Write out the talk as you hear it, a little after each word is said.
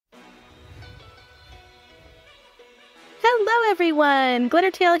Hello everyone!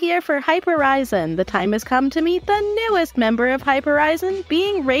 Glittertail here for HypeHorizen. The time has come to meet the newest member of HypeHorizen,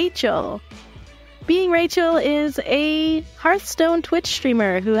 being Rachel. Being Rachel is a Hearthstone Twitch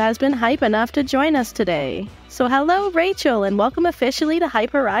streamer who has been hype enough to join us today. So hello Rachel, and welcome officially to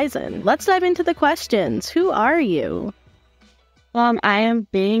HypeHorizen. Let's dive into the questions. Who are you? I am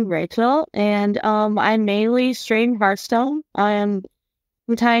being Rachel, and I mainly stream Hearthstone.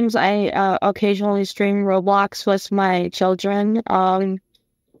 Sometimes I occasionally stream Roblox with my children, and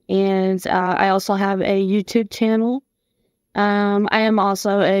I also have a YouTube channel. I am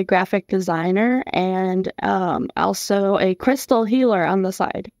also a graphic designer and also a crystal healer on the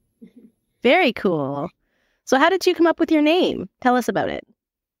side. Very cool. So how did you come up with your name? Tell us about it.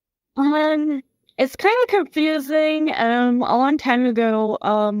 It's kind of confusing. A long time ago,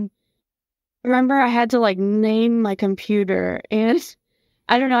 remember I had to name my computer, and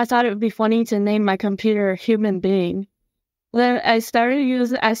I don't know, I thought it would be funny to name my computer Human Being. Then I started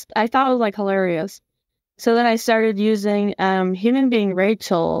using, I thought it was hilarious. So then I started using Human Being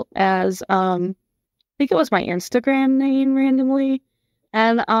Rachel as, I think it was my Instagram name randomly.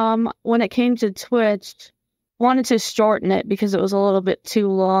 And when it came to Twitch, I wanted to shorten it because it was a little bit too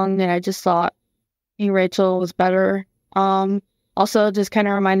long, and I just thought Being Rachel was better. Also, it just kind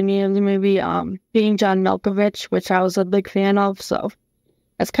of reminded me of the movie Being John Malkovich, which I was a big fan of, so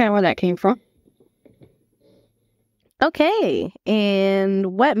that's kind of where that came from. Okay,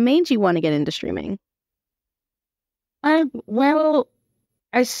 and what made you want to get into streaming? Well,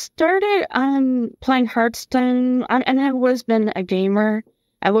 I started playing Hearthstone, and I've always been a gamer.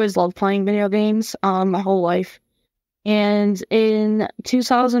 I've always loved playing video games my whole life. And in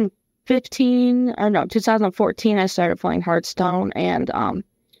 2014, I started playing Hearthstone, and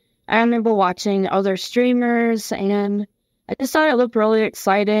I remember watching other streamers, and I just thought it looked really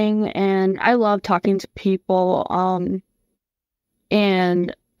exciting, and I love talking to people,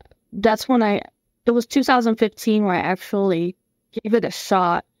 and that's when it was 2015 where I actually gave it a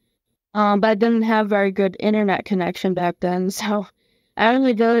shot, but I didn't have very good internet connection back then, so I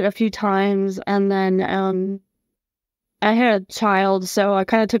only did it a few times, and then I had a child, so I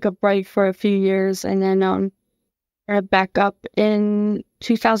kind of took a break for a few years, and then started back up in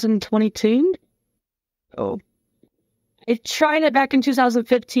 2022. Oh. I tried it back in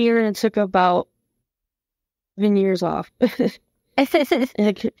 2015, and it took about 7 years off. It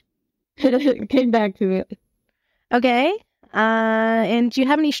came back to it. Okay. And do you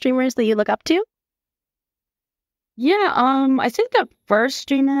have any streamers that you look up to? Yeah, I think the first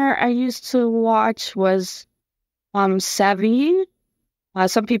streamer I used to watch was Savvy.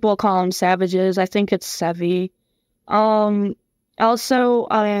 Some people call them Savages. I think it's Savvy. Also,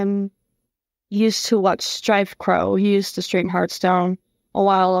 used to watch Strife Crow. He used to stream Hearthstone a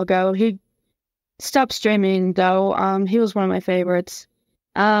while ago. He stopped streaming, though. He was one of my favorites.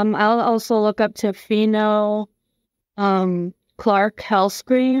 I'll also look up to Fino, Clark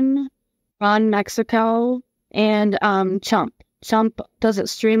Hellscream, Ron Mexico, and Chump. Chump doesn't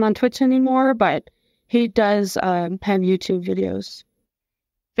stream on Twitch anymore, but he does have YouTube videos.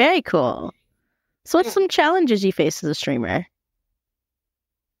 Very cool. So what's some challenges you face as a streamer?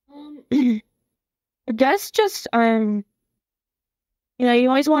 I guess just, you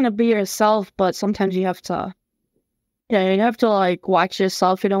always want to be yourself, but sometimes you have to, watch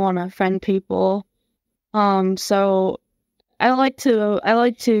yourself. You don't want to offend people. So I like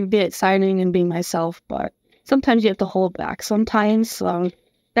to be exciting and be myself, but sometimes you have to hold back sometimes, so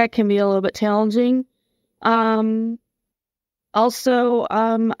that can be a little bit challenging. Also,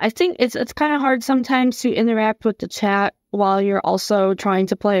 I think it's kind of hard sometimes to interact with the chat while you're also trying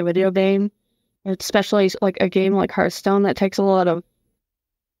to play a video game, especially a game like Hearthstone that takes a lot of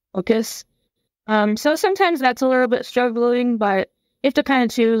focus. So sometimes that's a little bit struggling, but you have to kind of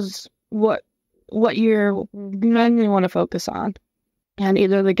choose what you mainly want to focus on, and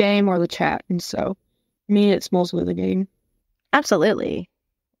either the game or the chat. And so, me, it's mostly the game. Absolutely.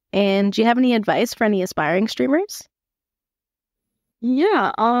 And do you have any advice for any aspiring streamers?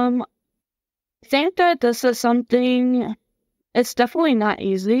 Yeah, I think that this is something, it's definitely not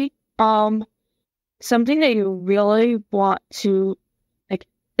easy. Something that you really want to, it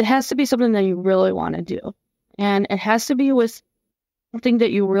has to be something that you really want to do. And it has to be with something that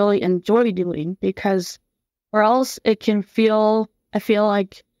you really enjoy doing, because, or else I feel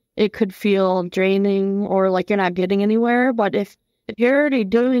like it could feel draining, or like you're not getting anywhere. But if you're already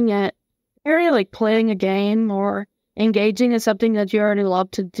doing it, you're already playing a game or engaging in something that you already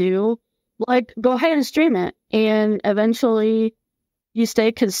love to do, go ahead and stream it. And eventually you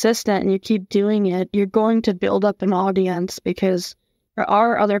stay consistent and you keep doing it, you're going to build up an audience, because there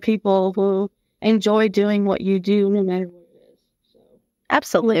are other people who enjoy doing what you do no matter what it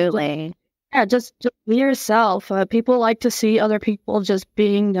Absolutely. Yeah, just be yourself. People like to see other people just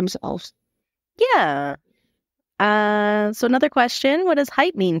being themselves. Yeah. So another question, what does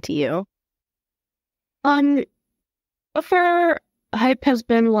hype mean to you? For Hype has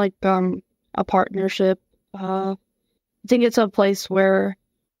been like a partnership. I think it's a place where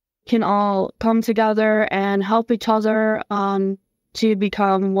can all come together and help each other to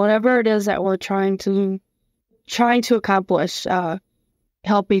become whatever it is that we're trying to accomplish.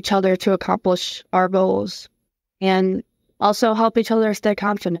 Help each other to accomplish our goals, and also help each other stay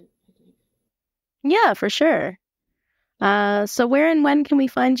confident. Yeah, for sure. So where and when can we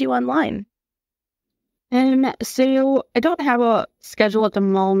find you online? And so I don't have a schedule at the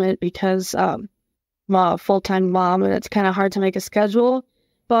moment because I'm a full-time mom and it's kind of hard to make a schedule.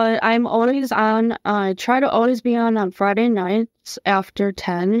 But I'm always on. I try to always be on Friday nights after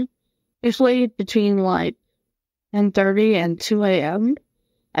 10, usually between like 10:30 and 2 a.m.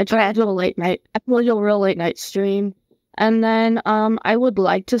 I try to do a late night. I will do a real late night stream. And then I would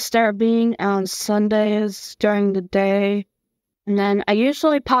like to start being on Sundays during the day. And then I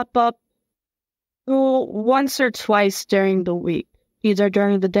usually pop up once or twice during the week, either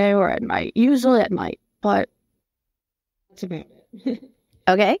during the day or at night. Usually at night, but that's about it.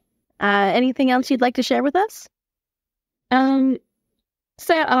 Okay. Anything else you'd like to share with us? I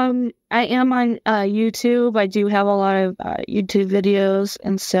am on YouTube. I do have a lot of YouTube videos,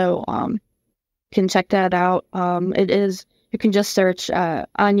 and so you can check that out. You can just search on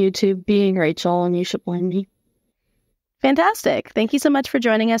YouTube Being Rachel, and you should find me. Fantastic. Thank you so much for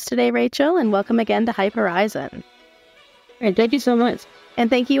joining us today, Rachel, and welcome again to HypeHorizen. All right, thank you so much. And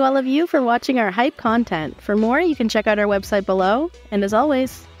thank you all of you for watching our hype content. For more, you can check out our website below. And as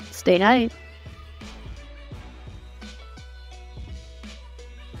always, stay hype.